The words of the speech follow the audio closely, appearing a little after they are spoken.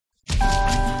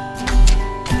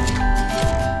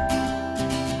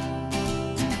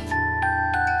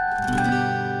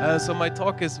So my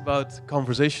talk is about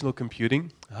conversational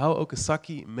computing, how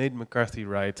Okasaki made McCarthy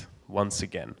right once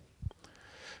again.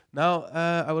 Now,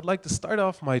 I would like to start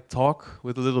off my talk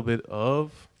with a little bit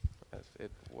of, if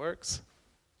it works,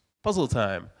 puzzle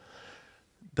time.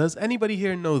 Does anybody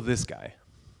here know this guy?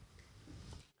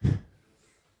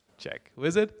 Check. Who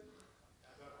is it?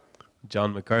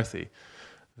 John McCarthy.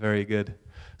 Very good.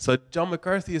 So John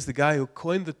McCarthy is the guy who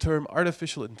coined the term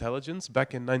artificial intelligence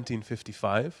back in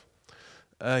 1955.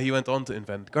 He went on to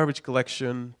invent garbage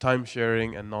collection, time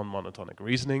sharing, and non-monotonic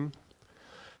reasoning.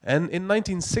 And in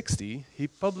 1960, he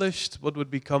published what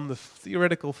would become the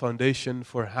theoretical foundation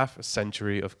for half a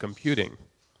century of computing.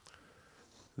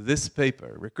 This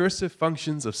paper, Recursive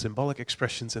Functions of Symbolic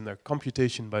Expressions in Their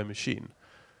Computation by Machine,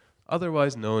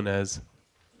 otherwise known as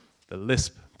the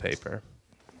Lisp paper.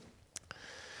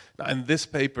 Now, and this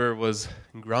paper was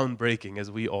groundbreaking,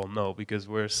 as we all know, because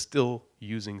we're still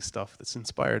using stuff that's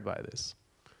inspired by this.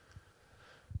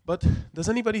 But does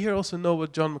anybody here also know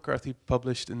what John McCarthy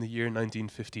published in the year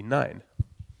 1959?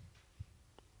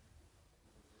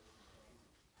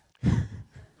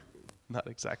 Not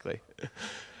exactly.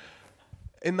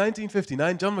 In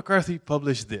 1959, John McCarthy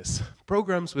published this,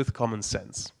 Programs with Common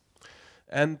Sense.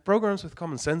 And Programs with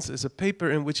Common Sense is a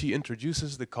paper in which he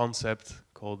introduces the concept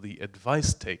called the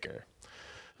advice taker.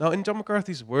 Now, in John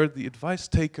McCarthy's word, the advice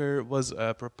taker was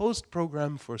a proposed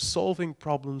program for solving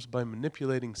problems by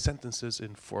manipulating sentences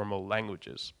in formal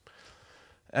languages.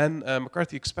 And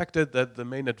McCarthy expected that the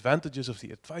main advantages of the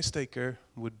advice taker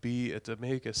would be to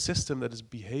make a system that is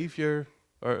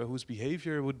whose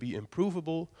behavior would be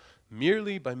improvable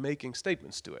merely by making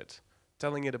statements to it,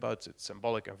 telling it about its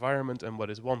symbolic environment and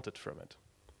what is wanted from it.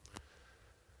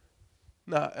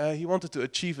 Now, he wanted to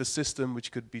achieve a system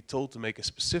which could be told to make a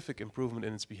specific improvement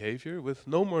in its behavior with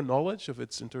no more knowledge of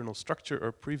its internal structure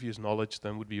or previous knowledge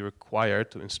than would be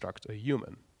required to instruct a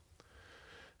human.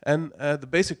 And the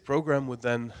basic program would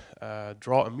then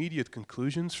draw immediate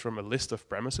conclusions from a list of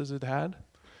premises it had.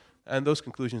 And those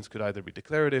conclusions could either be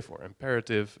declarative or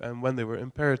imperative. And when they were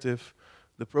imperative,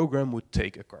 the program would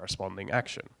take a corresponding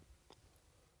action.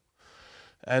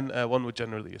 And one would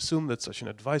generally assume that such an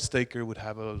advice taker would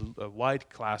have a wide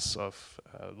class of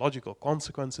logical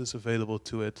consequences available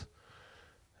to it.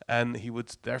 And he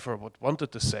would therefore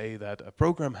wanted to say that a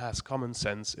program has common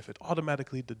sense if it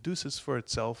automatically deduces for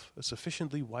itself a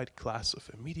sufficiently wide class of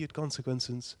immediate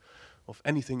consequences of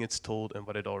anything it's told and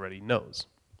what it already knows.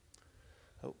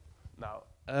 Oh, now,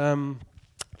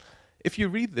 if you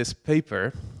read this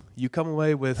paper, you come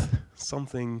away with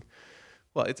something.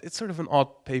 Well, it's sort of an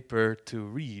odd paper to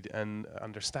read and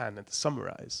understand and to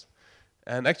summarize.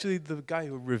 And actually, the guy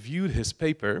who reviewed his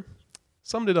paper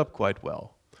summed it up quite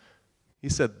well. He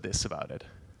said this about it: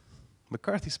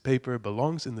 McCarthy's paper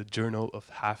belongs in the journal of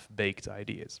half-baked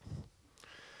ideas.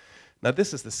 Now,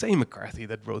 this is the same McCarthy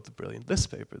that wrote the brilliant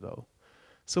Lisp paper, though.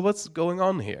 So what's going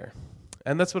on here?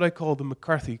 And that's what I call the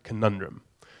McCarthy conundrum.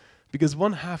 Because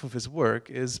one half of his work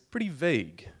is pretty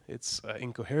vague. It's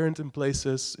incoherent in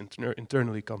places,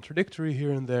 internally contradictory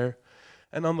here and there,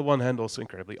 and on the one hand also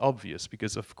incredibly obvious,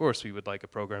 because of course we would like a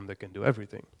program that can do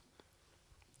everything.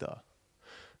 Duh.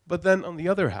 But then on the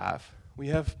other half, we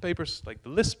have papers like the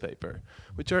Lisp paper,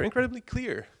 which are incredibly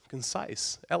clear,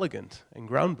 concise, elegant, and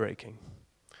groundbreaking.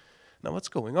 Now what's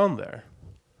going on there?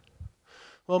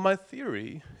 Well, my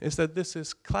theory is that this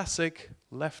is classic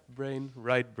left brain,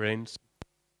 right brain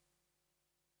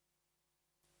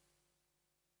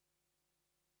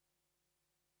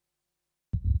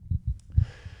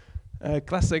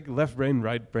classic left brain,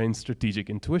 right brain strategic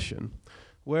intuition,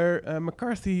 where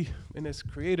McCarthy, in his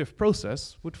creative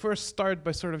process, would first start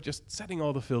by sort of just setting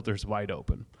all the filters wide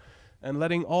open and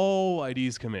letting all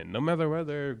ideas come in, no matter whether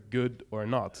they're good or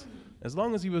not, as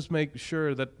long as he was making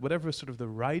sure that whatever sort of the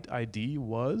right idea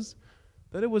was,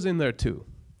 that it was in there too.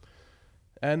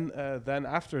 And then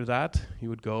after that, he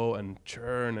would go and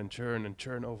churn and churn and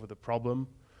churn over the problem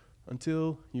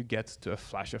until you get to a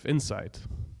flash of insight.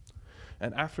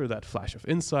 And after that flash of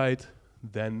insight,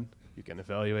 then you can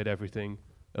evaluate everything,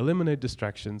 eliminate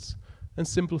distractions, and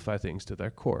simplify things to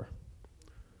their core.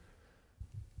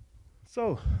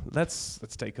 So let's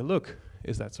take a look.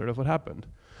 Is that sort of what happened?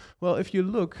 Well, if you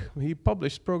look, he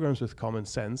published Programs with Common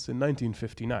Sense in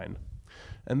 1959.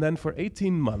 And then for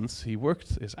 18 months, he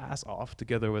worked his ass off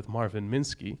together with Marvin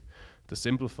Minsky to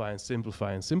simplify and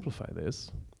simplify and simplify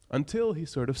this until he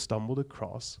sort of stumbled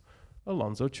across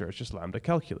Alonzo Church's lambda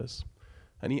calculus.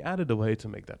 And he added a way to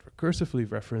make that recursively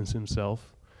reference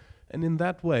himself. And in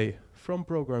that way, from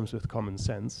Programs with Common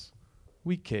Sense,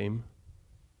 we came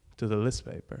to the Lisp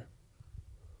paper.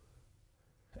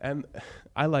 And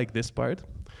I like this part.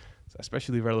 It's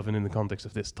especially relevant in the context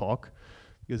of this talk,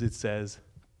 because it says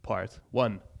part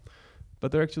 1.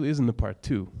 But there actually isn't a part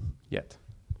 2 yet.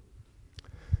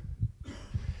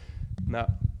 Now,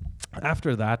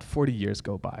 after that, 40 years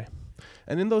go by.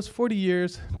 And in those 40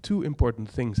 years, 2 important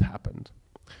things happened.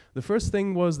 The first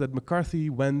thing was that McCarthy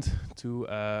went to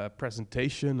a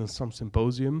presentation in some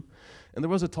symposium, and there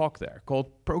was a talk there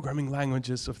called Programming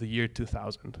Languages of the Year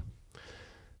 2000.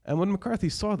 And when McCarthy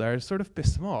saw that, it sort of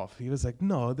pissed him off. He was like,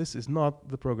 no, this is not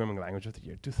the programming language of the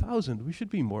year 2000. We should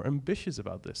be more ambitious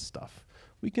about this stuff.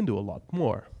 We can do a lot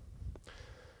more.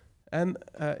 And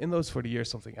in those 40 years,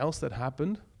 something else that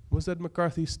happened was that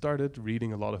McCarthy started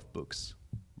reading a lot of books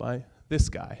by this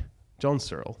guy, John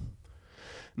Searle.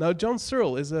 Now, John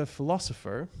Searle is a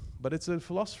philosopher, but it's a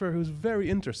philosopher who's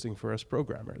very interesting for us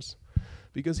programmers,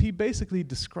 because he basically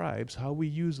describes how we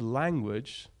use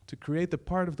language to create the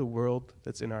part of the world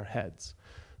that's in our heads,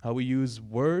 how we use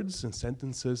words and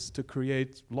sentences to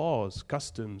create laws,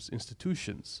 customs,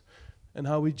 institutions, and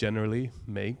how we generally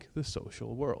make the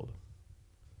social world.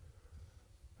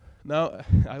 Now,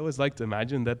 I always like to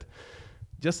imagine that,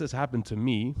 just as happened to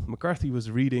me, McCarthy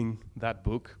was reading that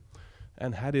book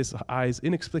and had his eyes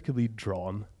inexplicably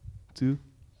drawn to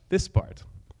this part,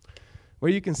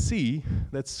 where you can see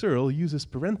that Searle uses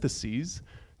parentheses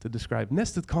to describe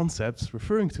nested concepts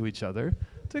referring to each other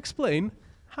to explain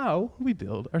how we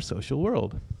build our social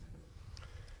world.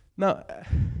 Now,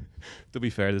 to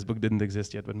be fair, this book didn't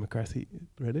exist yet when McCarthy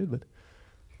read it,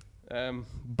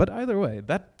 but either way,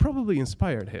 that probably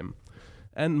inspired him.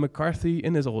 And McCarthy,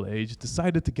 in his old age,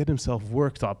 decided to get himself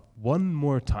worked up one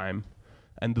more time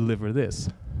and deliver this,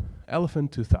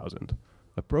 Elephant 2000,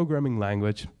 a programming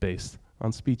language based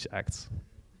on speech acts.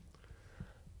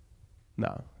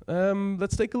 Now,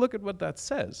 let's take a look at what that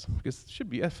says, because it should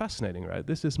be fascinating, right?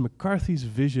 This is McCarthy's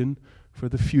vision for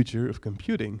the future of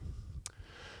computing.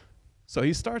 So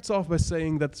he starts off by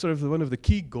saying that sort of one of the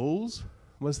key goals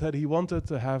was that he wanted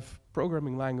to have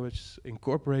programming language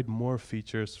incorporate more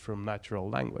features from natural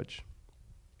language.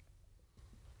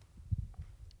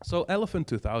 So Elephant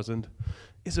 2000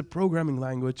 is a programming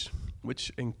language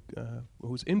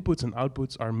whose inputs and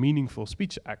outputs are meaningful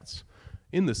speech acts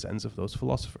in the sense of those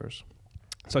philosophers,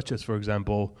 such as, for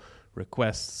example,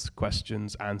 requests,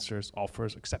 questions, answers,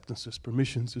 offers, acceptances,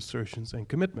 permissions, assertions, and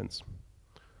commitments.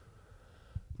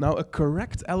 Now, a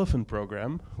correct Elephant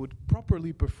program would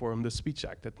properly perform the speech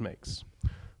act it makes.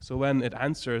 So when it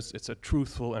answers, it's a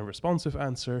truthful and responsive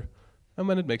answer, and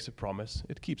when it makes a promise,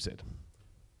 it keeps it.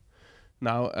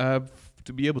 Now,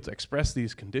 to be able to express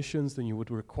these conditions, then you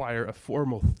would require a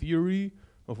formal theory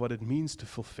of what it means to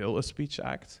fulfill a speech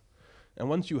act. And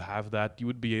once you have that, you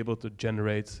would be able to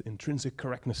generate intrinsic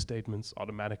correctness statements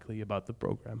automatically about the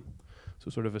program. So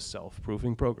sort of a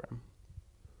self-proving program.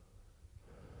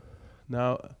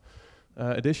 Now,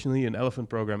 additionally, an Elephant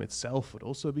program itself would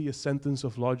also be a sentence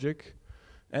of logic,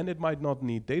 and it might not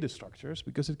need data structures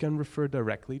because it can refer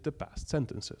directly to past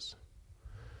sentences.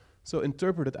 So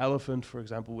interpreted Elephant, for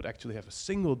example, would actually have a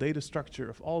single data structure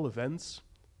of all events,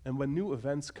 and when new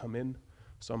events come in,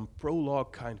 some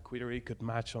prologue kind query could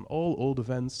match on all old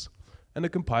events, and the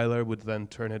compiler would then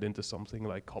turn it into something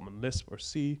like Common Lisp or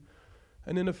C,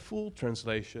 and in a full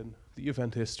translation, the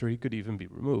event history could even be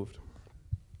removed.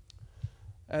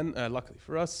 And luckily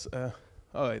for us,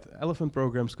 Elephant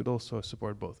programs could also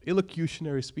support both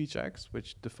illocutionary speech acts,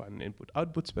 which define an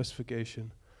input-output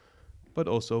specification, but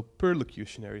also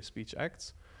perlocutionary speech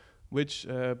acts, which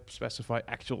specify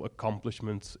actual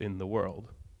accomplishments in the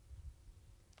world.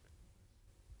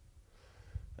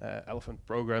 Elephant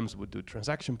programs would do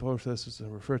transaction processes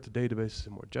and refer to databases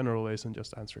in more general ways than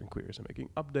just answering queries and making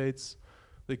updates.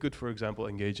 They could, for example,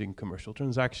 engage in commercial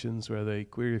transactions where they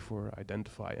query for,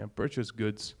 identify, and purchase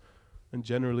goods, and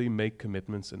generally make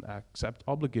commitments and accept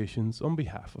obligations on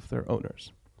behalf of their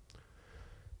owners.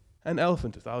 And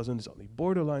Elephant 2000 is on the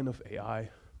borderline of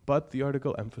AI, but the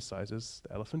article emphasizes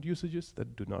the Elephant usages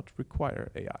that do not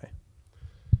require AI.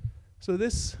 So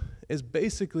this is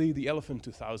basically the Elephant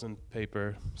 2000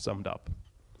 paper summed up.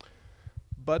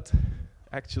 But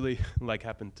actually, like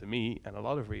happened to me and a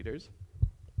lot of readers,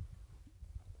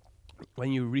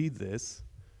 when you read this,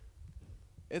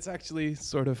 it's actually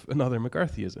sort of another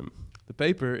McCarthyism. The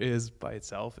paper is, by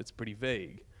itself, it's pretty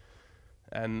vague.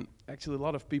 And actually, a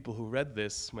lot of people who read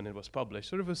this when it was published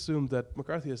sort of assumed that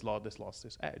McCarthy has lost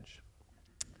this edge.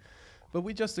 But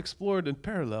we just explored in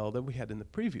parallel that we had in the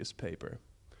previous paper.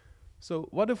 So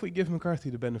what if we give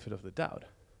McCarthy the benefit of the doubt?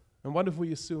 And what if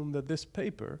we assume that this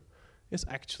paper is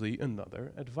actually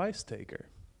another advice taker?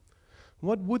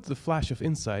 What would the flash of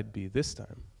insight be this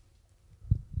time?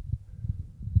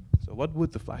 So what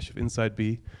would the flash of insight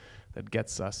be that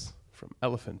gets us from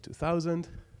Elephant 2000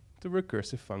 to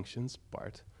recursive functions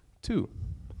part 2.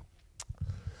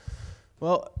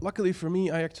 Well, luckily for me,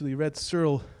 I actually read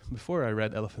Searle before I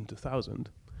read Elephant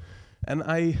 2000, and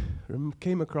I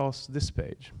came across this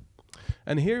page.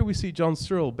 And here we see John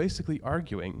Searle basically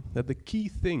arguing that the key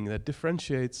thing that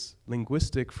differentiates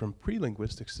linguistic from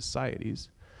pre-linguistic societies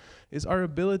is our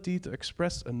ability to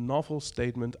express a novel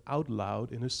statement out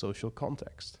loud in a social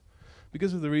context.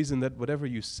 Because of the reason that whatever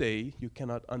you say, you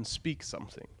cannot unspeak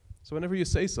something. So whenever you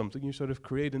say something, you sort of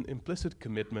create an implicit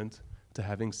commitment to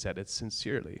having said it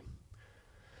sincerely.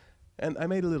 And I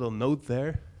made a little note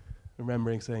there,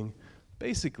 remembering saying,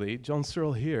 basically, John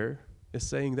Searle here is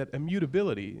saying that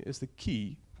immutability is the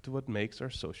key to what makes our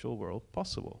social world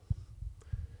possible.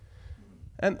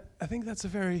 And I think that's a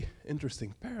very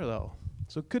interesting parallel.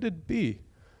 So could it be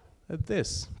that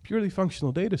this, purely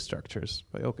functional data structures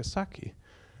by Okasaki,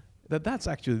 that's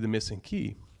actually the missing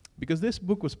key? Because this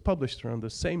book was published around the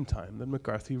same time that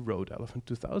McCarthy wrote Elephant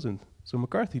 2000. So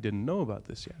McCarthy didn't know about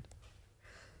this yet.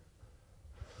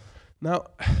 Now,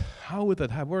 how would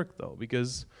that have worked though?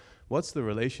 Because what's the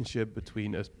relationship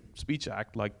between a speech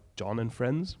act like John and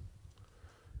Friends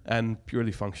and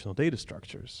purely functional data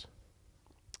structures?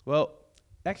 Well,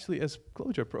 actually, as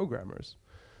Clojure programmers,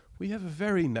 we have a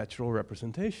very natural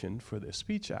representation for this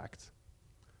speech act.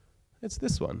 It's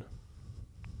this one.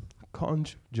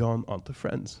 Conj John onto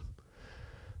Friends.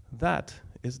 That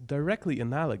is directly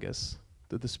analogous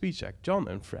to the speech act John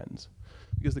and Friends,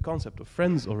 because the concept of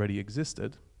friends already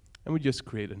existed, and we just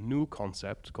create a new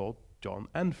concept called John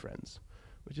and Friends,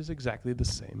 which is exactly the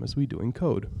same as we do in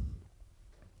code.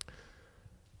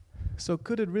 So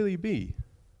could it really be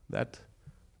that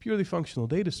purely functional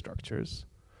data structures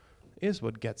is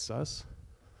what gets us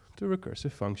to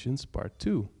recursive functions part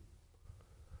 2?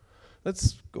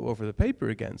 Let's go over the paper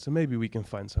again, so maybe we can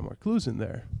find some more clues in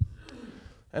there.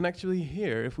 And actually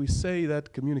here, if we say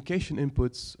that communication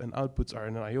inputs and outputs are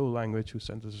in an I/O language whose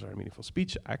sentences are a meaningful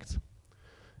speech act,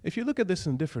 if you look at this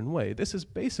in a different way, this is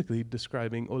basically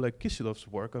describing Oleg Kishilov's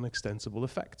work on extensible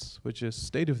effects, which is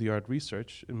state-of-the-art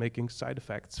research in making side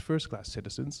effects first-class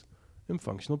citizens in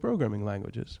functional programming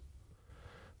languages.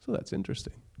 So that's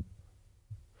interesting.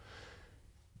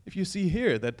 If you see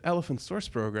here that Elephant source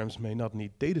programs may not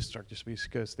need data structures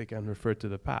because they can refer to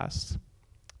the past,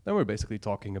 then we're basically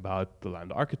talking about the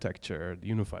Lambda architecture, the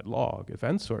unified log,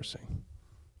 event sourcing,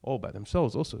 all by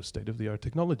themselves also state-of-the-art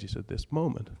technologies at this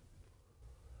moment.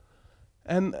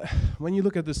 And when you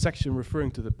look at this section referring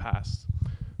to the past,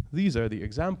 these are the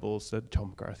examples that John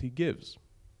McCarthy gives.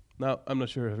 Now, I'm not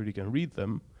sure if you can read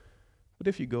them, but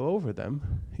if you go over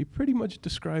them, he pretty much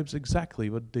describes exactly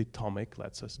what datomic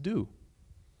lets us do.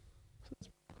 So that's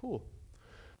cool.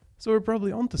 So we're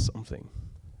probably onto something.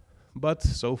 But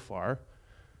so far,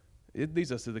 it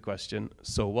leads us to the question,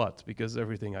 so what? Because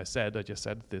everything I just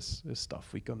said this is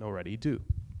stuff we can already do.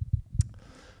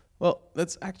 Well,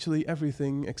 that's actually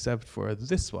everything except for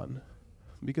this one,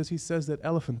 because he says that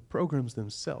Elephant programs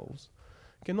themselves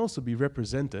can also be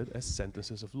represented as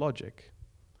sentences of logic.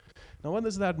 Now, what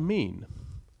does that mean?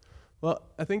 Well,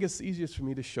 I think it's easiest for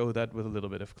me to show that with a little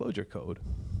bit of Clojure code.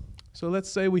 So let's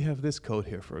say we have this code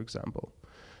here, for example,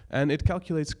 and it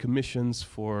calculates commissions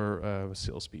for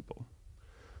salespeople.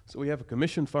 So we have a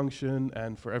commission function,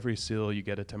 and for every sale, you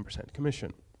get a 10%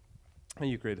 commission. And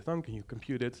you create a thunk, and you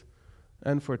compute it,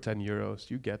 and for 10 euros,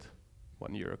 you get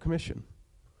 €1 commission.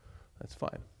 That's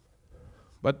fine.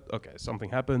 But okay, something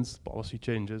happens, policy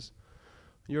changes.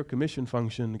 Your commission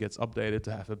function gets updated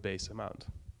to have a base amount.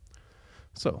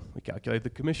 So we calculate the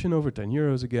commission over 10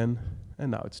 euros again,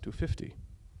 and now it's 250.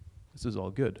 This is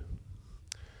all good.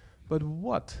 But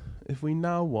what if we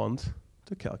now want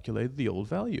to calculate the old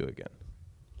value again?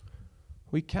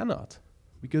 We cannot,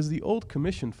 because the old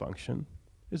commission function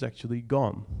is actually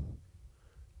gone.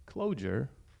 Clojure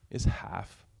is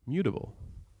half mutable.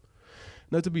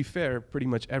 Now, to be fair, pretty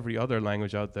much every other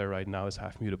language out there right now is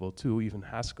half mutable too, even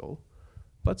Haskell.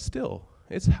 But still,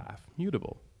 it's half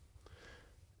mutable.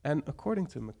 And according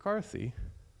to McCarthy,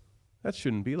 that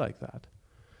shouldn't be like that.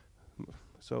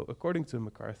 So according to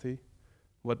McCarthy,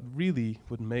 what really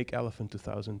would make Elephant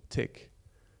 2000 tick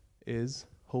is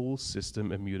whole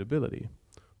system immutability.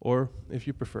 Or, if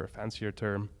you prefer a fancier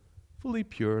term, fully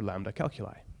pure lambda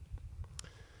calculi.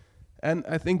 And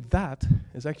I think that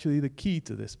is actually the key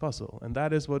to this puzzle. And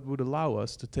that is what would allow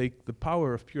us to take the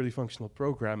power of purely functional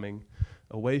programming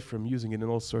away from using it in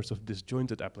all sorts of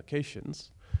disjointed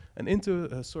applications and into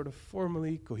a sort of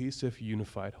formally cohesive,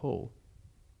 unified whole.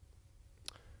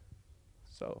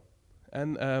 So,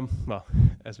 and well,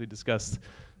 as we discussed,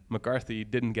 McCarthy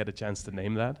didn't get a chance to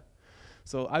name that.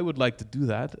 So I would like to do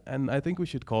that, and I think we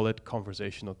should call it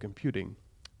conversational computing.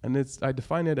 And I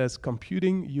define it as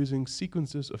computing using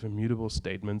sequences of immutable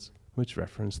statements which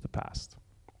reference the past.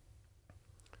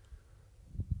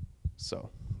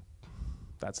 So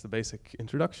that's the basic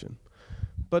introduction.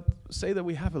 But say that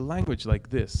we have a language like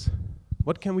this.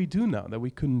 What can we do now that we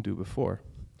couldn't do before?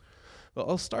 Well,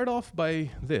 I'll start off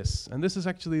by this, and this is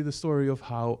actually the story of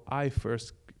how I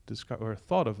first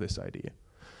thought of this idea.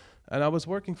 And I was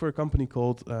working for a company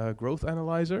called Growth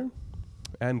Analyzer,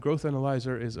 and Growth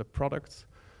Analyzer is a product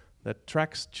that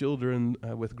tracks children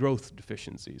with growth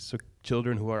deficiencies, so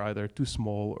children who are either too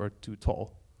small or too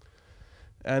tall.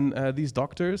 And these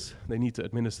doctors, they need to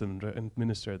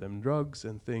administer them drugs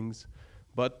and things,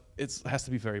 but it has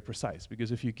to be very precise,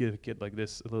 because if you give a kid like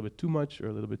this a little bit too much or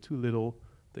a little bit too little,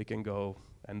 they can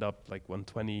end up like 1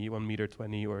 meter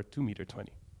 20 or 2 meter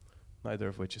 20, neither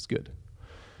of which is good.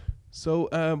 So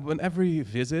when every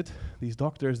visit, these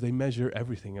doctors, they measure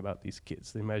everything about these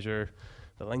kids. They measure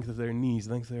the length of their knees,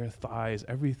 the length of their thighs,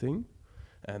 everything,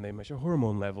 and they measure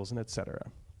hormone levels and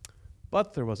etc.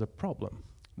 But there was a problem.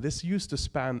 This used to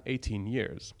span 18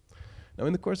 years. Now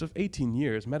in the course of 18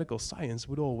 years, medical science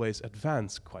would always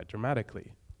advance quite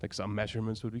dramatically. Like some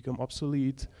measurements would become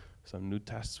obsolete, some new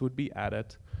tests would be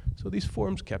added, so these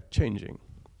forms kept changing.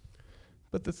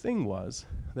 But the thing was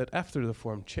that after the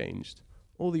form changed,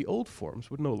 all the old forms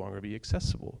would no longer be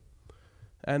accessible.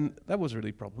 And that was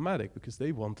really problematic because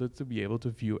they wanted to be able to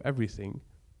view everything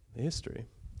in history.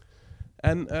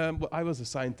 And I was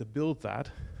assigned to build that,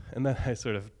 and then I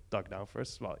sort of dug down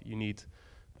first. Well,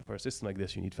 for a system like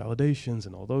this, you need validations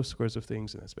and all those sorts of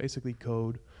things, and it's basically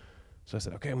code. So I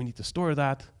said, okay, we need to store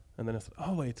that. And then I thought,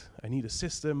 oh wait, I need a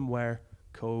system where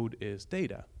code is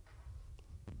data.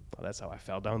 Well, that's how I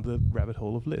fell down the rabbit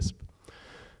hole of Lisp.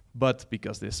 But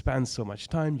because this spans so much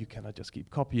time, you cannot just keep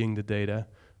copying the data.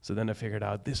 So then I figured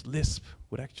out this Lisp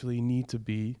would actually need to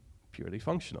be purely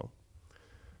functional.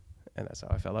 And that's how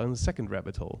I fell down the second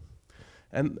rabbit hole.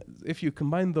 And if you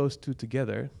combine those two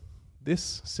together,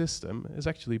 this system is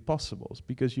actually possible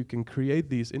because you can create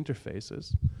these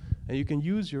interfaces and you can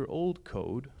use your old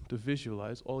code to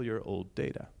visualize all your old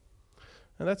data.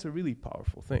 And that's a really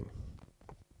powerful thing.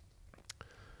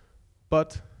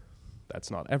 But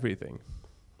that's not everything.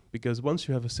 Because once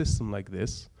you have a system like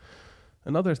this,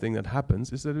 another thing that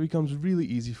happens is that it becomes really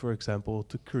easy, for example,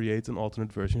 to create an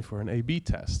alternate version for an A/B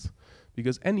test.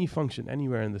 Because any function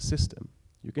anywhere in the system,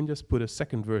 you can just put a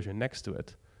second version next to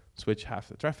it, switch half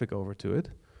the traffic over to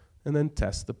it, and then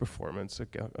test the performance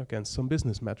against some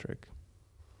business metric.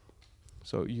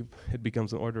 So it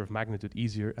becomes an order of magnitude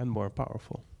easier and more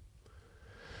powerful.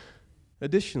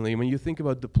 Additionally, when you think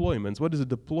about deployments, what is a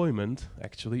deployment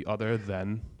actually other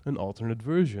than an alternate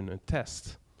version, a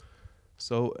test?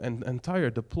 So an entire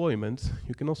deployment,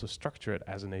 you can also structure it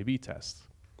as an A/B test.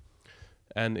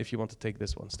 And if you want to take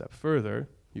this one step further,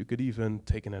 you could even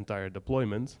take an entire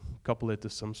deployment, couple it to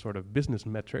some sort of business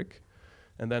metric,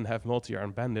 and then have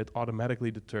multi-arm bandit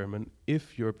automatically determine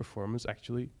if your performance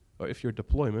actually, or if your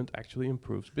deployment actually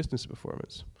improves business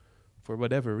performance for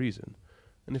whatever reason.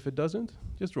 And if it doesn't,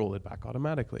 just roll it back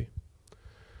automatically.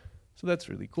 So that's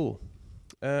really cool.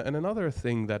 And another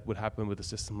thing that would happen with a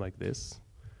system like this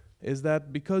is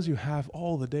that because you have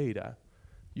all the data,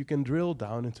 you can drill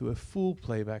down into a full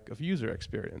playback of user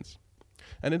experience.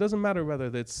 And it doesn't matter whether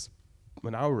that's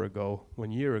an hour ago,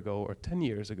 1 year ago, or 10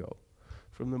 years ago.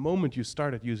 From the moment you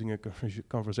started using a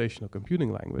conversational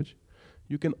computing language,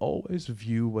 you can always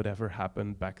view whatever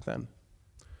happened back then.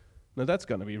 Now that's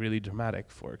going to be really dramatic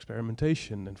for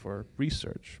experimentation and for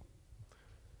research.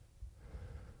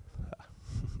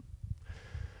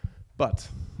 But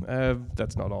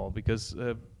that's not all, because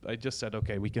I just said,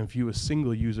 okay, we can view a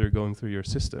single user going through your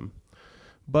system.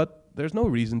 But there's no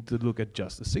reason to look at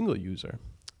just a single user.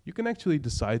 You can actually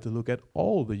decide to look at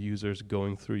all the users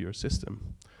going through your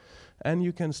system. And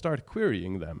you can start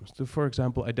querying them. So for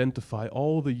example, identify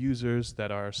all the users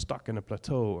that are stuck in a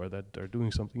plateau or that are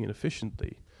doing something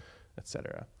inefficiently,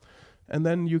 etc. And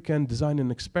then you can design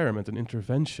an experiment, an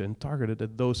intervention targeted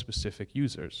at those specific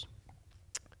users.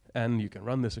 And you can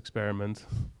run this experiment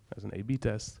as an A/B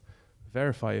test,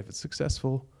 verify if it's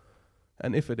successful,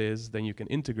 and if it is, then you can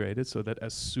integrate it so that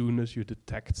as soon as you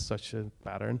detect such a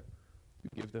pattern, you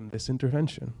give them this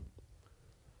intervention.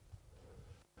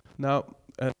 Now,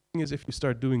 the thing is, if you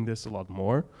start doing this a lot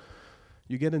more,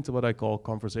 you get into what I call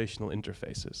conversational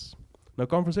interfaces. Now,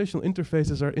 conversational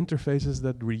interfaces are interfaces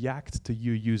that react to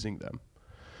you using them.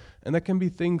 And that can be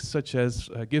things such as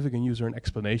giving a user an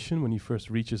explanation when he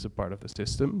first reaches a part of the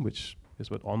system, which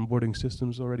is what onboarding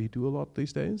systems already do a lot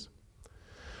these days.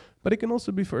 But it can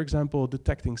also be, for example,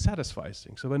 detecting satisfies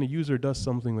things. So when a user does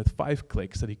something with 5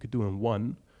 clicks that he could do in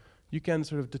 1, you can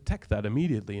sort of detect that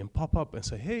immediately and pop up and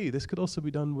say, hey, this could also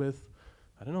be done with,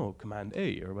 I don't know, Command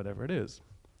A or whatever it is.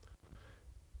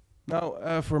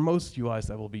 Now, for most UIs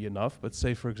that will be enough, but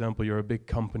say, for example, you're a big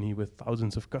company with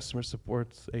thousands of customer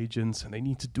support agents and they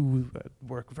need to do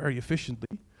work very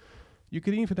efficiently. You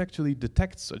can even actually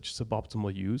detect such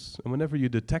suboptimal use, and whenever you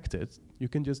detect it, you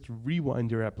can just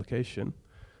rewind your application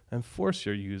and force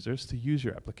your users to use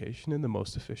your application in the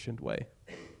most efficient way.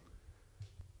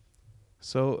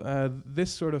 So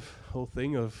this sort of whole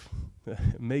thing of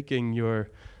making your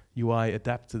UI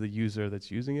adapt to the user that's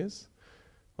using it,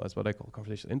 well, that's what I call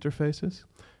conversational interfaces.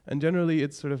 And generally,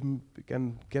 it sort of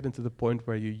can get into the point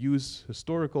where you use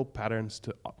historical patterns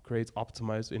to create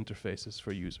optimized interfaces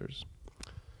for users.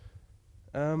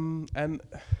 And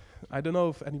I don't know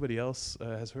if anybody else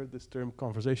has heard this term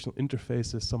conversational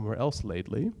interfaces somewhere else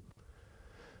lately,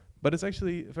 but it's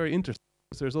actually very interesting.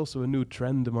 There's also a new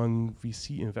trend among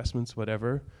VC investments,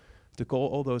 whatever, to call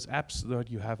all those apps that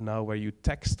you have now where you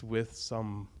text with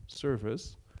some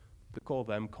service, to call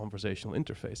them conversational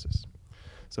interfaces.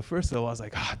 So first of all, I was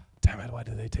like, ah, damn it, why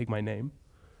did they take my name?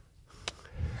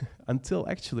 Until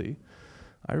actually,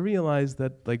 I realized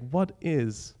that, like, what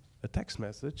is a text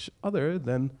message other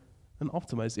than an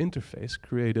optimized interface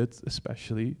created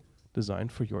especially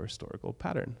designed for your historical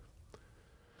pattern?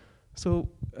 So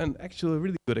an actual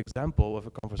really good example of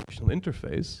a conversational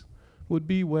interface would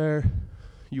be where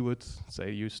you would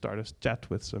say you start a chat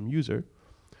with some user,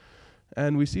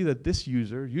 and we see that this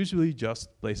user usually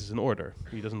just places an order.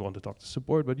 He doesn't want to talk to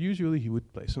support, but usually he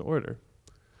would place an order.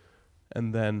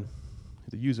 And then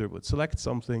the user would select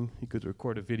something. He could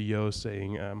record a video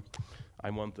saying, I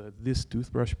want this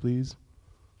toothbrush, please.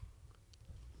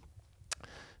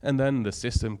 And then the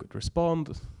system could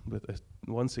respond with,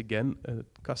 once again, a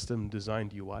custom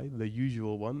designed UI, the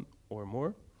usual one or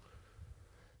more.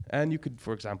 And you could,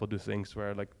 for example, do things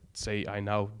where, like, say I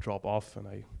now drop off and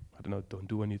I don't know, don't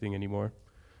do anything anymore.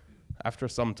 After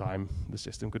some time, the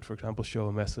system could, for example, show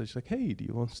a message like, hey, do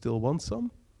you still want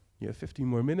some? You have 15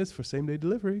 more minutes for same-day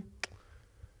delivery.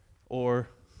 Or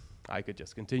I could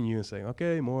just continue and say,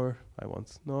 okay, more, I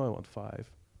want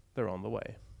 5. They're on the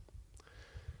way.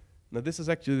 Now, this is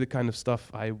actually the kind of stuff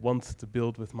I want to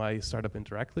build with my startup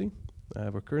Interactly.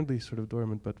 We're currently sort of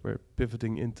dormant, but we're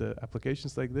pivoting into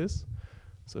applications like this.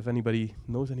 So if anybody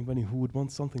knows anybody who would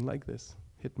want something like this,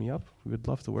 hit me up. We would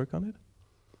love to work on it.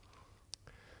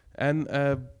 And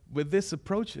with this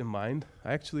approach in mind,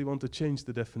 I actually want to change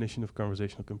the definition of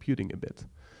conversational computing a bit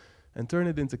and turn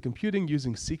it into computing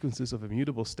using sequences of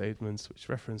immutable statements which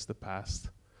reference the past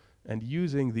and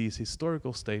using these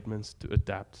historical statements to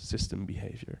adapt system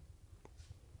behavior.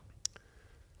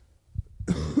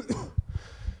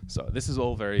 So this is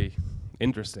all very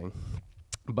interesting,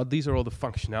 but these are all the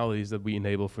functionalities that we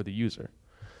enable for the user.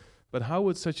 But how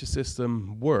would such a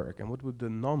system work, and what would the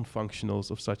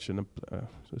non-functionals of such a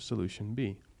solution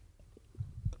be?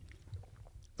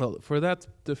 Well, for that,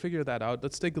 to figure that out,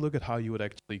 let's take a look at how you would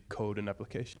actually code an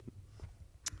application.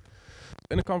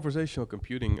 In a conversational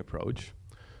computing approach,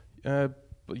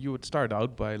 you would start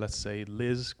out by, let's say,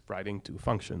 Liz writing 2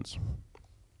 functions.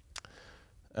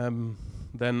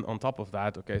 Then on top of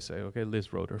that, okay,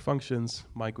 Liz wrote her functions.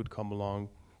 Mike would come along,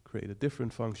 create a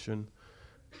different function,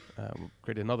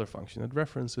 create another function that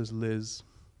references Liz.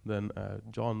 Then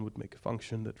John would make a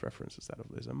function that references that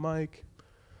of Liz and Mike.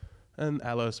 And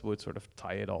Alice would sort of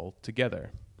tie it all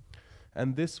together.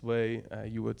 And this way,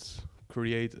 you would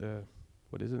create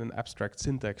an abstract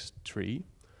syntax tree.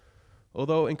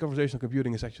 Although in conversational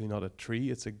computing, it's actually not a tree,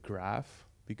 it's a graph,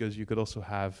 because you could also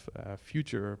have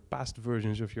future or past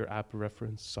versions of your app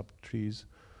reference subtrees,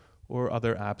 or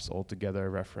other apps altogether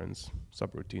reference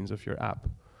subroutines of your app.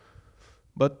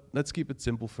 But let's keep it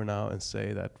simple for now and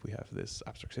say that we have this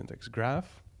abstract syntax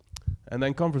graph. And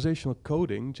then conversational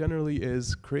coding generally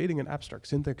is creating an abstract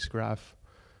syntax graph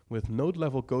with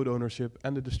node-level code ownership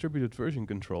and a distributed version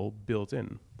control built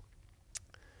in.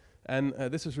 And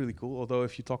this is really cool, although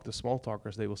if you talk to small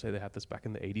talkers, they will say they had this back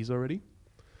in the 80s already.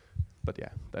 But yeah,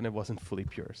 then it wasn't fully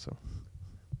pure, so.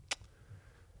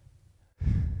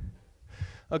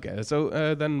 Okay,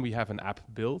 so then we have an app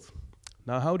built.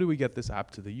 Now, how do we get this app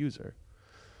to the user?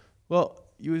 Well,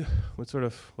 you would sort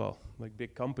of, well, like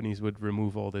big companies would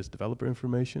remove all this developer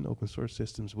information. Open source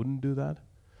systems wouldn't do that.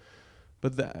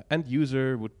 But the end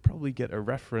user would probably get a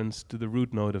reference to the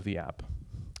root node of the app.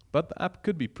 But the app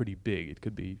could be pretty big. It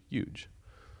could be huge.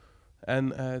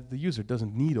 And the user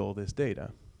doesn't need all this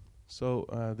data. So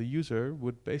the user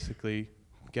would basically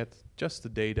get just the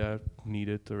data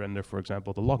needed to render, for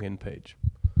example, the login page.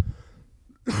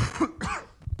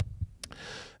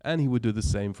 And he would do the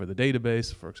same for the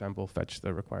database, for example, fetch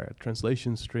the required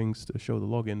translation strings to show the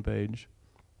login page.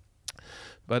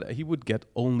 But he would get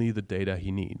only the data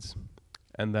he needs.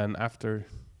 And then after,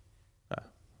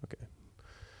 okay.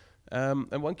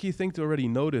 And one key thing to already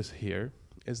notice here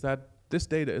is that this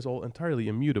data is all entirely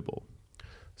immutable.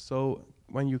 So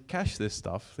when you cache this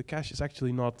stuff, the cache is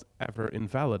actually not ever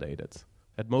invalidated.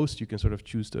 At most, you can sort of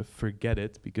choose to forget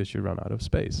it because you run out of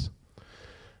space.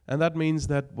 And that means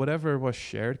that whatever was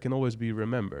shared can always be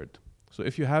remembered. So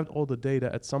if you have all the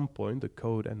data at some point, the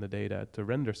code and the data to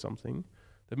render something,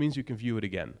 that means you can view it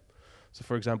again. So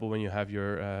for example, when you have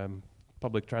your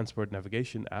public transport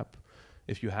navigation app,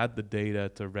 if you had the data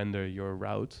to render your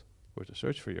route or to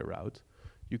search for your route,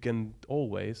 you can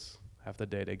always have the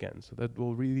data again. So that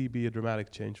will really be a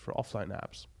dramatic change for offline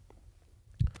apps.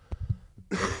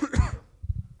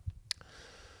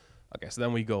 Okay, so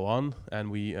then we go on and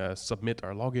we submit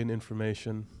our login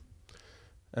information,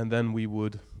 and then we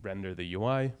would render the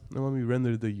UI. And when we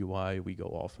render the UI, we go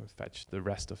off and fetch the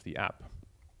rest of the app.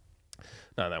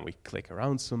 Now then we click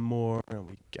around some more, and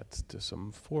we get to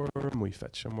some form, we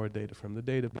fetch some more data from the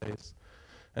database,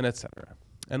 and etc.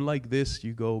 And like this,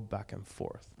 you go back and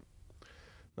forth.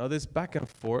 Now this back and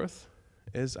forth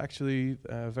is actually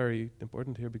very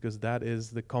important here, because that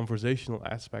is the conversational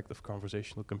aspect of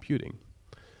conversational computing.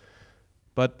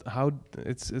 But how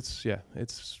it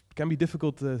can be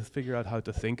difficult to figure out how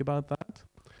to think about that.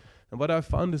 And what I've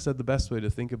found is that the best way to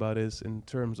think about it is in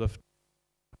terms of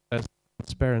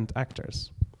transparent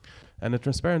actors. And a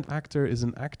transparent actor is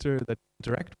an actor that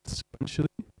interacts sequentially,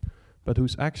 but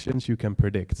whose actions you can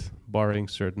predict, barring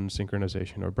certain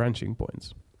synchronization or branching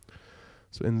points.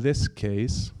 So in this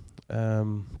case,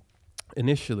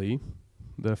 initially,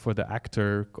 for the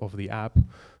actor of the app,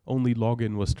 only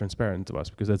login was transparent to us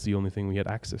because that's the only thing we had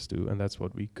access to, and that's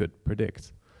what we could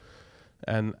predict.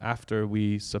 And after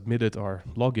we submitted our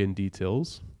login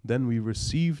details, then we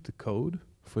received the code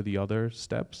for the other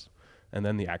steps, and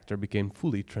then the actor became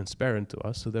fully transparent to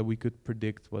us so that we could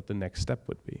predict what the next step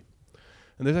would be.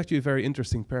 And there's actually a very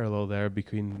interesting parallel there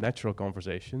between natural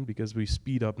conversation, because we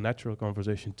speed up natural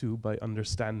conversation too by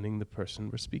understanding the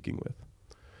person we're speaking with,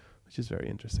 which is very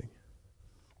interesting.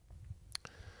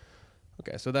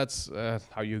 Okay, so that's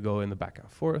how you go in the back and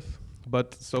forth.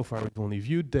 But so far we've only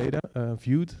viewed data,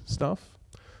 viewed stuff.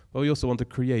 But we also want to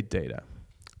create data.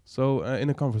 So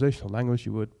in a conversational language,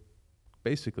 you would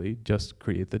basically just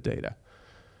create the data.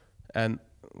 And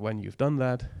when you've done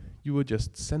that, you would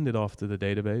just send it off to the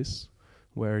database,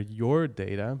 where your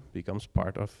data becomes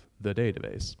part of the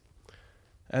database.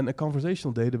 And a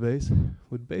conversational database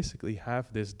would basically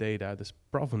have this data, this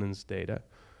provenance data,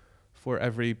 for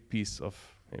every piece of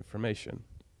information.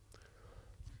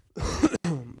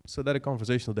 So that a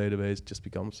conversational database just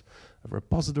becomes a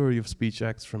repository of speech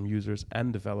acts from users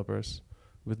and developers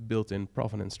with built-in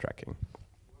provenance tracking.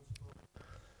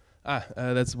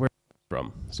 That's where it's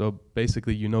from. So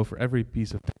basically, you know for every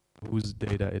piece of data whose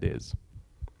data it is.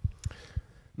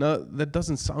 Now, that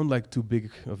doesn't sound like too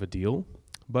big of a deal,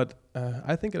 but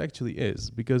I think it actually is,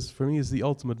 because for me it's the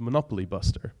ultimate monopoly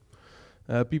buster.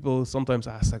 People sometimes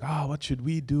ask, like, what should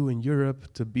we do in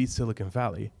Europe to beat Silicon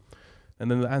Valley? And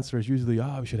then the answer is usually,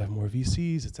 we should have more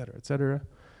VCs, et cetera, et cetera.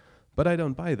 But I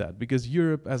don't buy that, because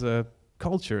Europe as a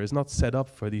culture is not set up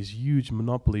for these huge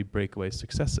monopoly breakaway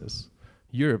successes.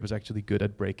 Europe is actually good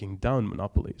at breaking down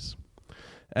monopolies.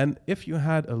 And if you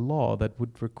had a law that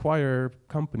would require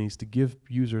companies to give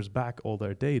users back all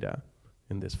their data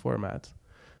in this format,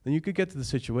 then you could get to the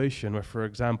situation where, for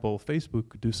example, Facebook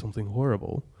could do something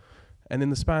horrible, and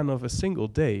in the span of a single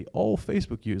day, all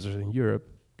Facebook users in Europe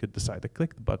could decide to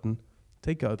click the button,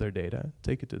 take out their data,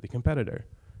 take it to the competitor,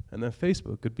 and then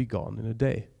Facebook could be gone in a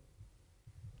day.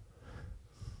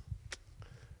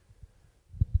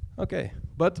 Okay,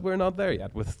 but we're not there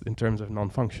yet in terms of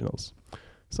non-functionals.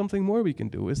 Something more we can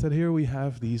do is that here we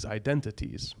have these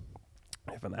identities.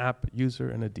 We have an app, user,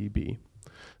 and a DB.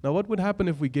 Now, what would happen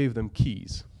if we gave them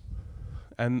keys?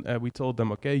 And we told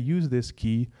them, okay, use this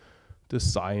key to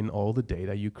sign all the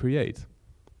data you create.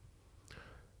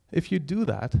 If you do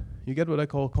that, you get what I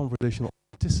call conversational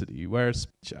authenticity, where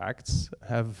speech acts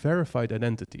have verified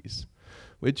identities,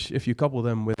 which, if you couple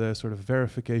them with a sort of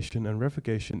verification and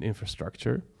revocation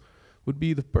infrastructure, would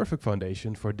be the perfect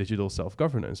foundation for digital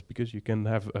self-governance, because you can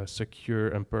have a secure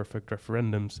and perfect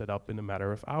referendum set up in a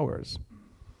matter of hours.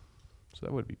 So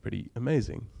that would be pretty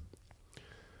amazing.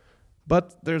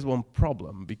 But there's one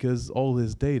problem, because all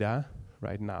this data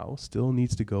right now still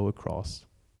needs to go across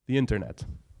the internet,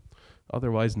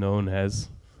 otherwise known as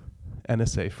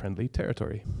NSA-friendly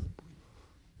territory.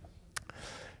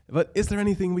 But is there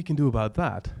anything we can do about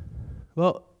that?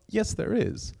 Well, yes, there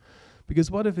is. Because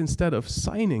what if instead of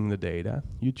signing the data,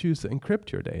 you choose to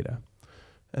encrypt your data?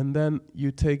 And then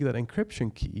you take that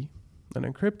encryption key and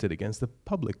encrypt it against the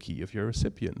public key of your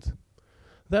recipient.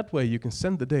 That way you can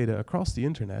send the data across the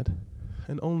internet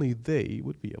and only they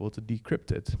would be able to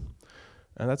decrypt it.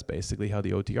 And that's basically how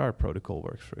the OTR protocol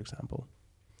works, for example.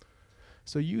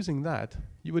 So using that,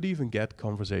 you would even get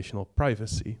conversational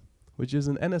privacy, which is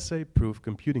an NSA-proof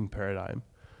computing paradigm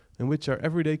in which our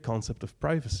everyday concept of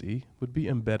privacy would be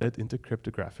embedded into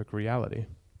cryptographic reality.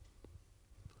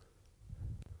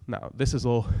 Now, this is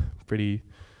all pretty,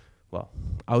 well,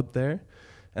 out there.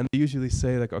 And they usually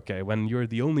say, like, okay, when you're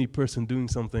the only person doing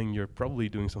something, you're probably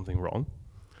doing something wrong.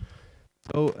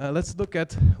 So let's look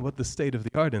at what the state of the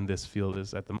art in this field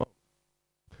is at the moment.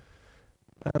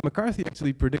 McCarthy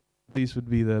actually predicted these would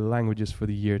be the languages for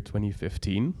the year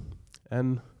 2015.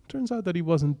 And turns out that he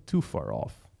wasn't too far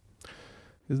off.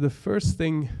 Because the first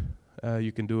thing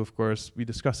you can do, of course, we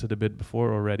discussed it a bit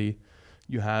before already.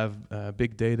 You have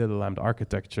big data, the Lambda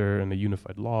architecture, and a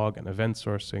unified log and event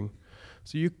sourcing.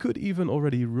 So you could even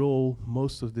already roll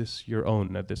most of this your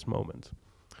own at this moment.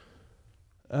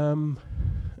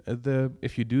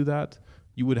 If you do that,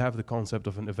 you would have the concept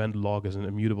of an event log as an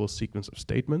immutable sequence of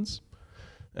statements.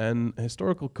 And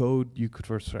historical code you could,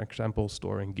 for example,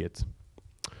 store in Git.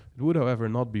 It would, however,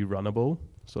 not be runnable.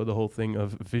 So the whole thing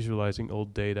of visualizing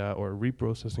old data or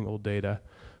reprocessing old data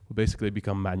would basically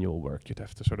become manual work. You'd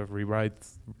have to sort of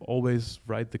always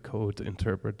write the code to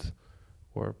interpret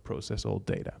or process old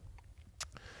data.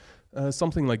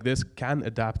 Something like this can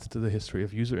adapt to the history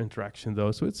of user interaction,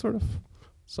 though, so it's sort of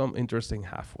some interesting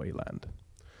halfway land.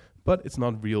 But it's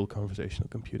not real conversational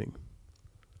computing.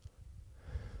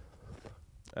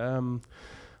 On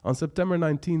September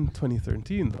 19,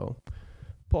 2013, though,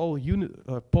 Paul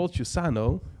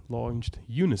Ciusano launched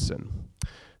Unison.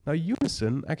 Now,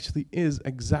 Unison actually is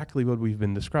exactly what we've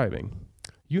been describing.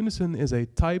 Unison is a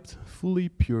typed, fully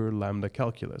pure Lambda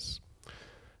calculus.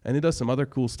 And it does some other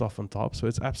cool stuff on top. So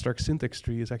its abstract syntax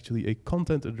tree is actually a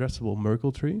content addressable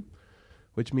Merkle tree,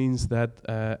 which means that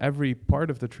every part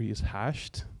of the tree is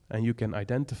hashed, and you can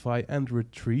identify and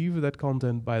retrieve that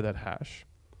content by that hash.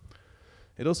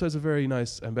 It also has a very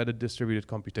nice embedded distributed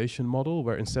computation model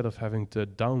where instead of having to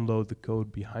download the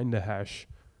code behind the hash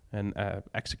and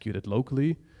execute it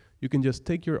locally, you can just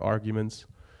take your arguments,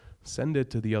 send it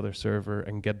to the other server,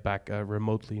 and get back a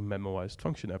remotely memoized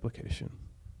function application.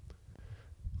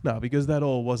 Now, because that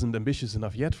all wasn't ambitious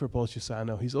enough yet for Paul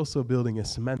Ciusano, he's also building a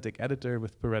semantic editor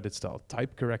with Peretti-style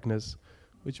type correctness,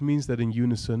 which means that in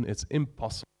Unison, it's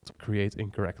impossible to create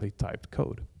incorrectly typed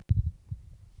code.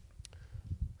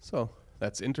 So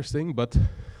that's interesting, but,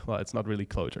 well, it's not really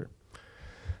Clojure.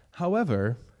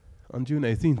 However, on June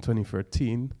 18,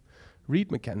 2013,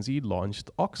 Reed Mackenzie launched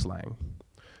Oxlang.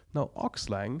 Now,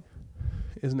 Oxlang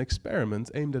is an experiment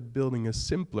aimed at building a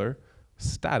simpler,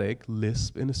 static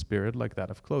Lisp in a spirit like that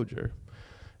of Clojure.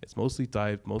 It's mostly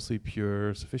typed, mostly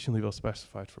pure, sufficiently well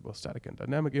specified for both static and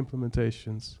dynamic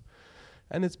implementations,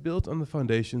 and it's built on the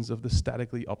foundations of the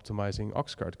statically optimizing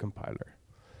Oxcart compiler.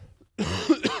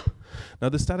 Now,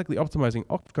 the statically optimizing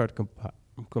Oxcart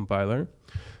compiler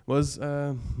was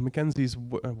Mackenzie's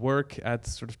work at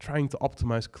sort of trying to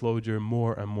optimize Clojure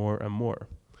more and more and more.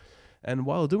 And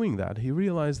while doing that, he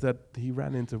realized that he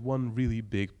ran into one really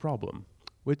big problem,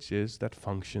 which is that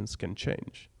functions can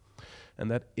change. And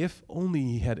that if only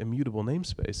he had immutable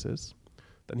namespaces,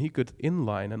 then he could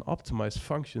inline and optimize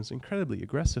functions incredibly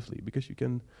aggressively, because you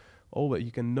can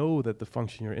know that the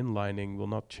function you're inlining will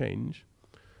not change.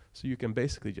 So you can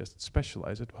basically just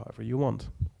specialize it however you want.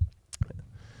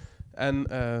 And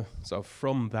so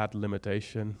from that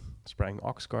limitation sprang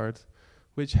Oxcart,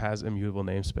 which has immutable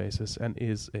namespaces and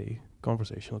is a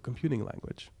conversational computing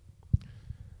language.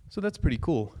 So that's pretty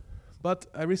cool. But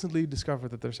I recently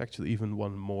discovered that there's actually even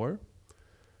one more,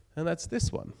 and that's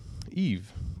this one,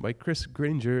 Eve, by Chris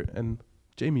Granger and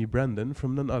Jamie Brandon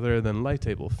from none other than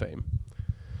Lighttable fame.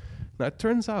 Now, it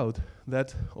turns out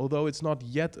that although it's not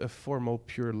yet a formal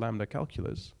pure Lambda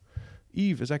calculus,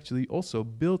 Eve is actually also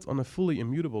built on a fully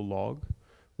immutable log,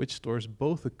 which stores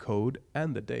both the code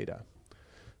and the data.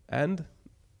 And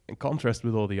in contrast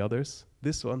with all the others,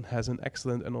 this one has an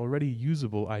excellent and already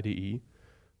usable IDE,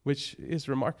 which is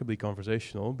remarkably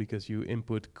conversational because you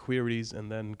input queries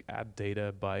and then add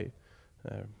data by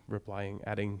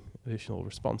adding additional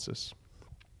responses.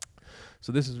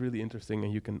 So this is really interesting,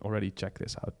 and you can already check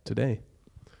this out today.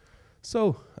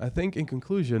 So I think in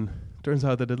conclusion, turns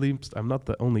out that at least I'm not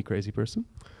the only crazy person.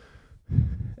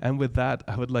 And with that,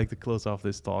 I would like to close off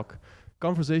this talk,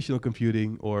 Conversational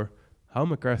Computing, or how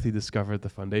McCarthy discovered the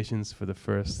foundations for the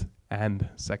first and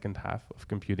second half of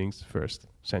computing's first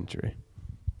century.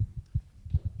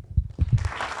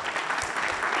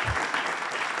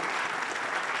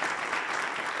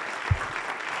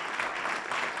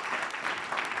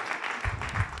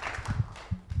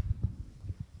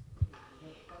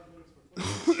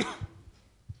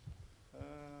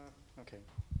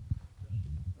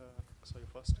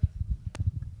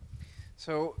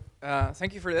 So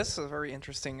thank you for this. It's very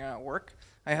interesting work.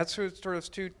 I had sort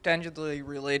of two tangentially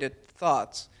related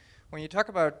thoughts. When you talk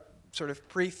about sort of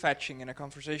prefetching in a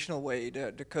conversational way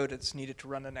the code that's needed to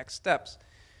run the next steps,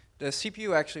 the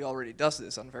CPU actually already does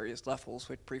this on various levels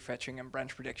with prefetching and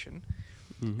branch prediction.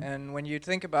 Mm-hmm. And when you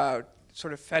think about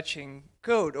sort of fetching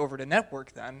code over the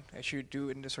network then, as you do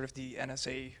in the sort of the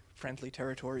NSA-friendly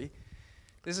territory,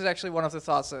 this is actually one of the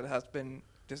thoughts that has been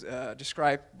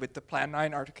described with the Plan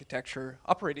 9 architecture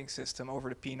operating system over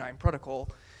the P9 protocol.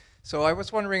 So I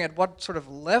was wondering at what sort of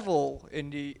level in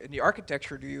the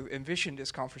architecture do you envision this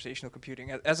conversational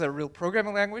computing as a real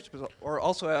programming language, or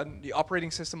also at the operating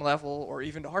system level, or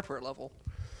even the hardware level?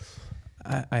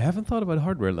 I haven't thought about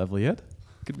hardware level yet.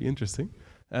 Could be interesting.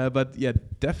 But yeah,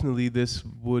 definitely this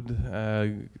would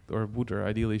or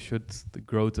ideally should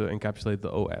grow to encapsulate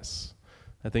the OS.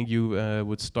 I think you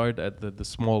would start at the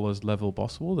smallest level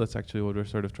possible. That's actually what we're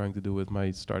sort of trying to do with my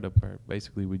startup, where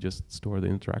basically we just store the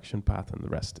interaction path and the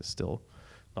rest is still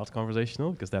not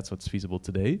conversational, because that's what's feasible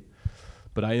today.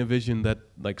 But I envision that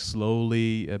like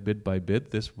slowly, bit by bit,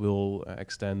 this will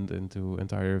extend into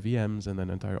entire VMs and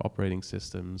then entire operating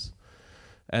systems.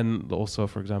 And also,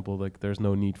 for example, like there's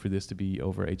no need for this to be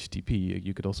over HTTP.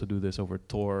 You could also do this over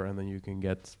Tor, and then you can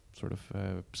get sort of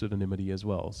pseudonymity as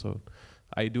well. So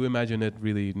I do imagine it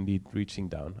really need reaching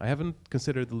down. I haven't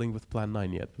considered the link with Plan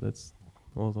 9 yet, but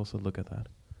we'll also look at that.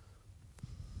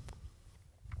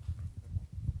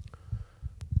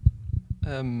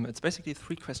 It's basically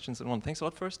three questions in one. Thanks a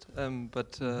lot first.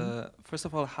 First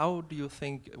of all, how do you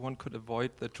think one could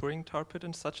avoid the Turing tar pit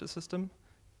in such a system,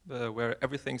 where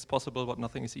everything's possible but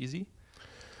nothing is easy?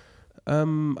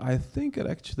 I think it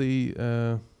actually...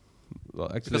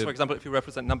 because, for example, if you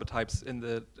represent number types in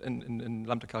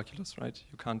lambda calculus, right,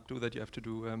 you can't do that. You have to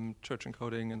do church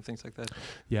encoding and things like that.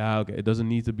 Yeah, okay. It doesn't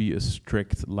need to be a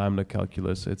strict lambda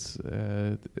calculus. It's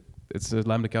a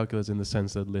lambda calculus in the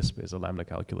sense that Lisp is a lambda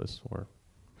calculus or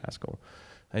Haskell,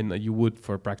 and you would,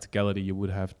 for practicality, you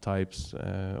would have types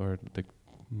or the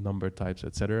number types,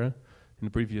 etc. In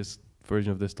the previous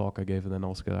version of this talk I gave, and then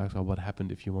also asked what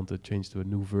happened if you want to change to a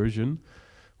new version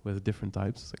with different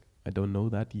types. It's like, I don't know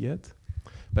that yet,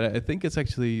 but I think it's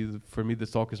actually, for me,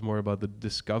 this talk is more about the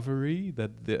discovery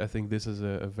that I think this is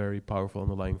a very powerful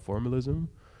underlying formalism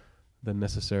than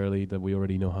necessarily that we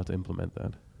already know how to implement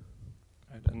that.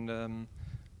 Right, and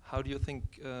how do you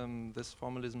think this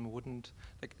formalism wouldn't,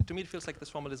 like, to me it feels like this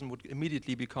formalism would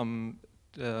immediately become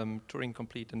Turing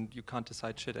complete and you can't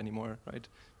decide shit anymore, right?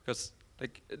 Because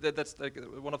like that's like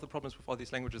one of the problems with all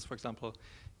these languages, for example,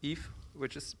 Eve,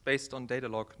 which is based on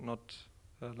Datalog, not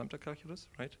lambda calculus,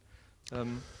 right?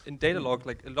 In Datalog,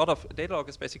 like a lot of Datalog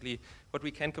is basically what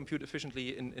we can compute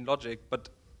efficiently in logic, but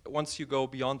once you go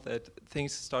beyond that,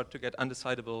 things start to get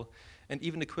undecidable, and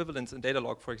even equivalence in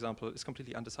Datalog, for example, is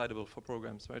completely undecidable for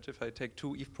programs, right? If I take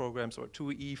two Eve programs or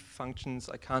two Eve functions,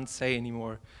 I can't say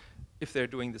anymore if they're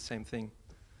doing the same thing,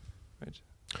 right?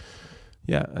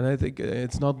 Yeah, and I think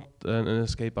it's not an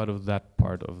escape out of that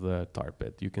part of the tar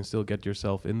pit. You can still get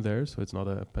yourself in there, so it's not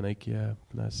a panacea,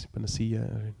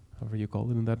 however you call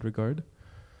it in that regard.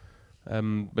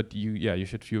 But you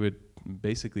should view it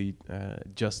basically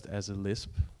just as a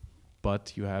Lisp,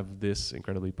 but you have this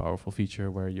incredibly powerful feature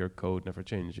where your code never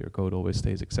changes. Your code always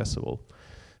stays accessible.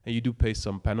 And you do pay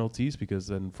some penalties because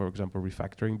then, for example,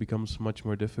 refactoring becomes much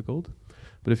more difficult.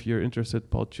 But if you're interested,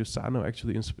 Paul Ciusano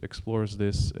actually explores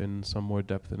this in some more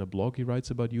depth in a blog he writes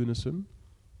about Unison.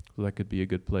 So that could be a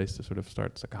good place to sort of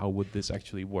start. It's like, how would this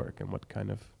actually work, and what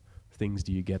kind of things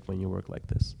do you get when you work like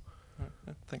this?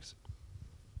 Yeah, thanks.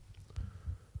 Can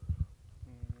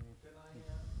I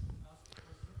ask a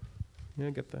question? Yeah,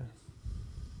 get there.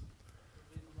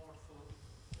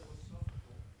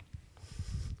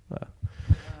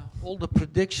 All the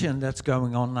prediction that's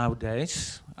going on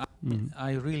nowadays,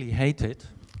 I really hate it.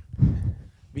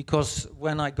 Because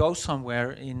when I go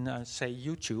somewhere in, say,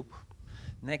 YouTube,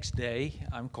 next day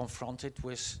I'm confronted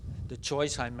with the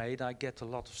choice I made. I get a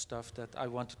lot of stuff that I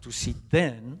wanted to see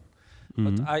then,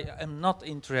 but I am not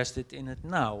interested in it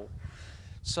now.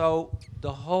 So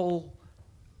the whole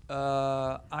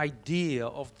idea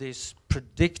of this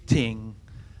predicting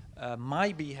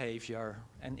my behavior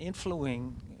and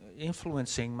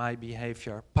influencing my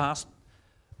behavior past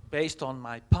based on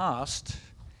my past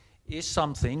is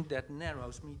something that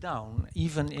narrows me down.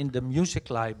 Even in the music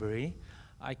library,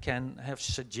 I can have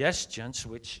suggestions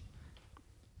which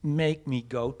make me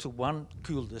go to one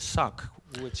cul-de-sac,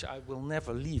 which I will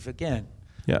never leave again.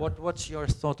 Yeah. What's your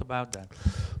thought about that?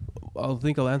 I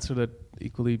think I'll answer that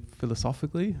equally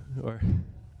philosophically, or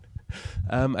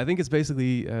I think it's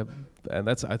basically, and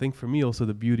that's I think for me also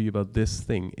the beauty about this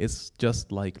thing. It's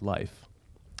just like life.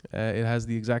 It has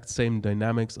the exact same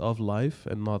dynamics of life,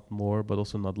 and not more, but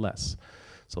also not less.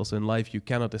 So also in life, you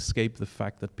cannot escape the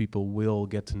fact that people will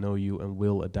get to know you and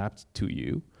will adapt to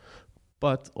you.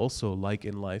 But also, like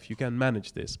in life, you can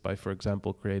manage this by, for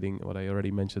example, creating what I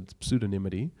already mentioned,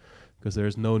 pseudonymity, because there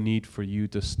is no need for you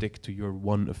to stick to your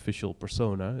one official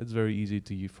persona. It's very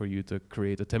easy for you to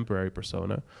create a temporary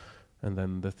persona, and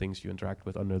then the things you interact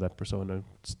with under that persona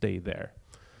stay there.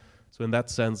 So in that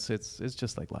sense, it's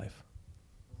just like life.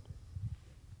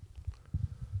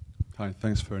 Hi,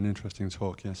 thanks for an interesting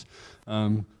talk, yes.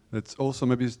 It's also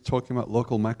maybe talking about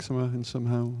local maxima in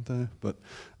somehow there, but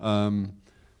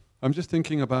I'm just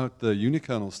thinking about the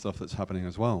unikernel stuff that's happening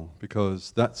as well,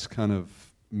 because that's kind of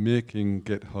making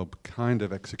GitHub kind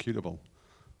of executable.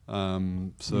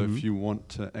 So if you want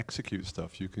to execute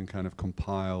stuff, you can kind of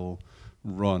compile,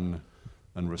 run,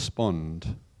 and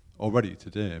respond already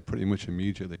today, pretty much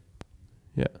immediately.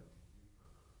 Yeah.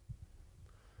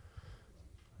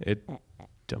 It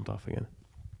jumped off again.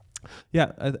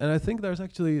 Yeah, and I think there's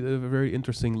actually a very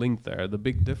interesting link there. The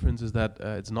big difference is that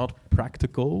it's not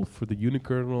practical for the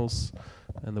unikernels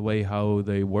and the way how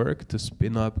they work to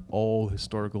spin up all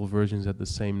historical versions at the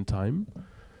same time,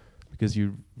 because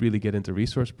you really get into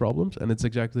resource problems, and it's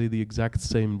exactly the exact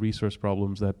same resource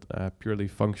problems that purely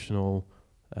functional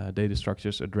data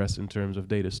structures address in terms of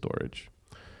data storage.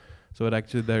 So it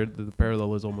actually the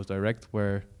parallel is almost direct,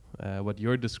 where what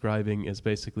you're describing is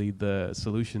basically the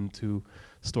solution to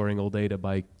storing all data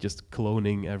by just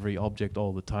cloning every object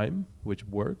all the time, which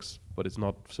works, but it's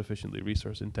not sufficiently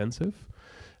resource intensive.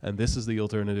 And this is the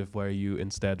alternative where you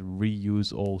instead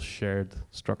reuse all shared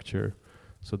structure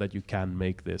so that you can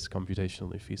make this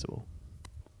computationally feasible.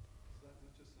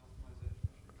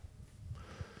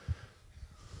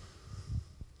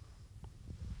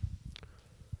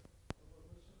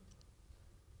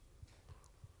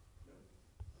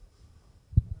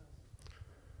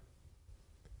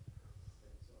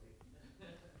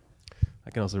 I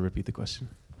can also repeat the question.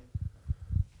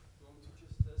 You want me to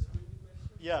just screen the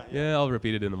question? Yeah. Yeah, I'll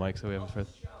repeat it in the mic so we have a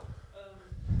first. Yeah,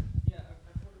 I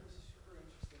thought it was a super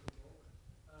interesting talk.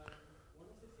 One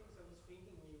of the things I was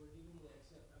thinking when you were giving the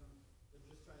example, I'm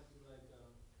just trying to give a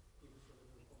sort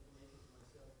of a confirmation to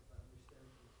myself if I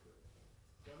understand things correctly.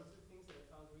 One of the things that I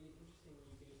found really interesting when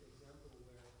you gave the example where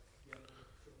you have a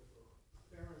sort of a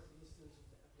parent instance of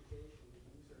the application, the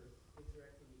user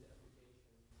interacting with the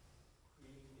application,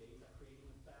 creating data,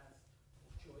 creating a path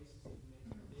of choices that you make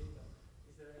for data,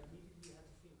 is that I immediately had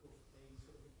to think of a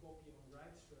sort of a copy on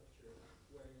write structure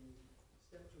where you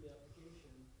step to the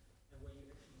application and where you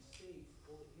actually save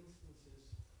all the instances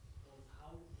of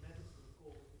how methods were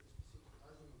called with a specific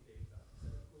argument data. Is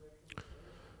that a correct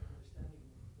understanding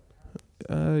of what happens?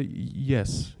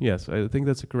 Yes, I think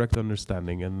that's a correct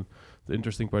understanding. And the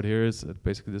interesting part here is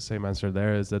basically the same answer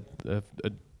there, is that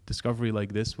a discovery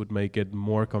like this would make it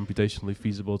more computationally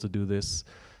feasible to do this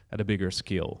at a bigger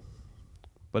scale.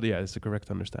 But yeah, it's a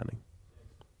correct understanding.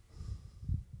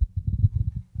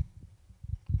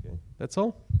 Okay, that's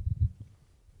all?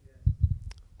 Yeah.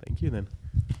 Thank you then.